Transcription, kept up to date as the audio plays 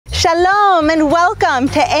Shalom and welcome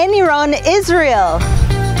to Eniron, Israel.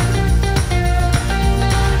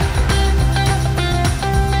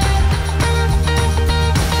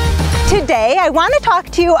 Today, I want to talk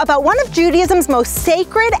to you about one of Judaism's most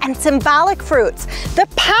sacred and symbolic fruits, the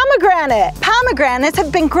pomegranate. Pomegranates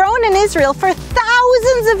have been grown in Israel for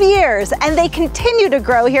thousands of years, and they continue to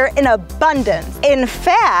grow here in abundance. In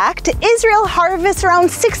fact, Israel harvests around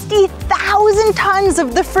 60,000 tons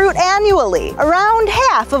of the fruit annually, around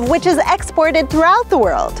half of which is exported throughout the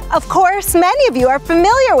world. Of course, many of you are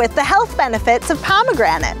familiar with the health benefits of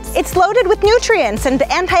pomegranates. It's loaded with nutrients and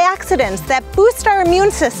antioxidants that boost our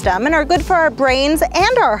immune system and are good for our brains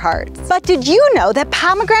and our hearts. But did you know that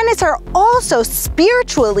pomegranates are also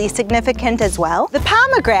spiritually significant as well? The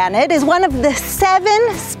pomegranate is one of the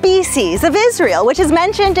 7 species of Israel, which is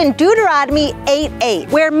mentioned in Deuteronomy 8:8,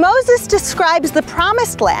 where Moses describes the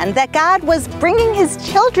promised land that God was bringing his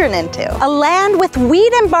children into. A land with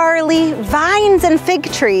wheat and barley, vines and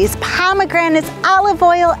fig trees, pomegranates, olive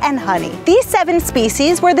oil, and honey. These 7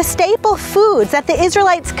 species were the staple foods that the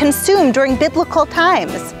Israelites consumed during biblical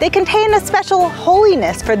times. They contain a special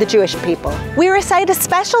holiness for the Jewish people. We recite a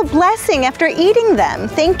special blessing after eating them,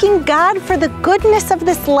 thanking God for the goodness of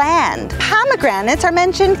this land. Pomegranates are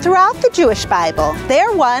mentioned throughout the Jewish Bible.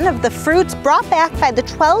 They're one of the fruits brought back by the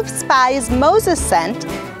 12 spies Moses sent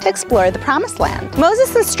to explore the Promised Land.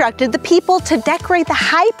 Moses instructed the people to decorate the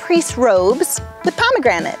high priest's robes with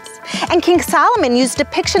pomegranates. And King Solomon used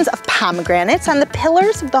depictions of pomegranates on the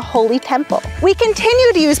pillars of the Holy Temple. We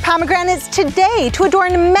continue to use pomegranates today to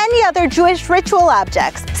adorn many other Jewish ritual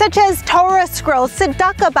objects, such as Torah scrolls,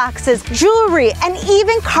 tzedakah boxes, jewelry, and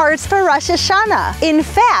even cards for Rosh Hashanah. In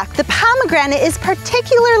fact, the pomegranate is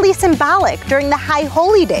particularly symbolic during the High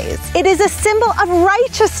Holy Days. It is a symbol of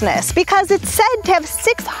righteousness because it's said to have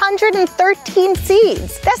 613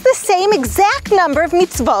 seeds. That's the same exact number of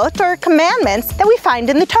mitzvot, or commandments, that we find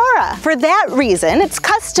in the Torah. For that reason, it's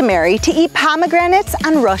customary to eat pomegranates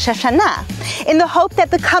on Rosh Hashanah, in the hope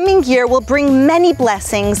that the coming year will bring many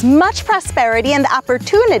blessings, much prosperity, and the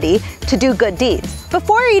opportunity to do good deeds.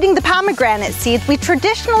 Before eating the pomegranate seeds, we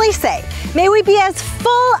traditionally say, "May we be as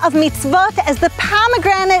full of mitzvot as the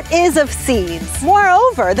pomegranate is of seeds."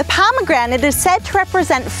 Moreover, the pomegranate is said to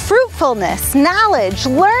represent fruitfulness, knowledge,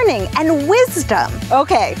 learning, and wisdom.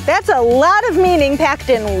 Okay, that's a lot of meaning packed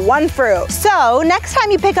in one fruit. So, next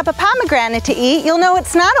time you pick up a pomegranate to eat, you'll know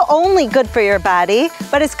it's not only good for your body,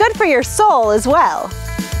 but it's good for your soul as well.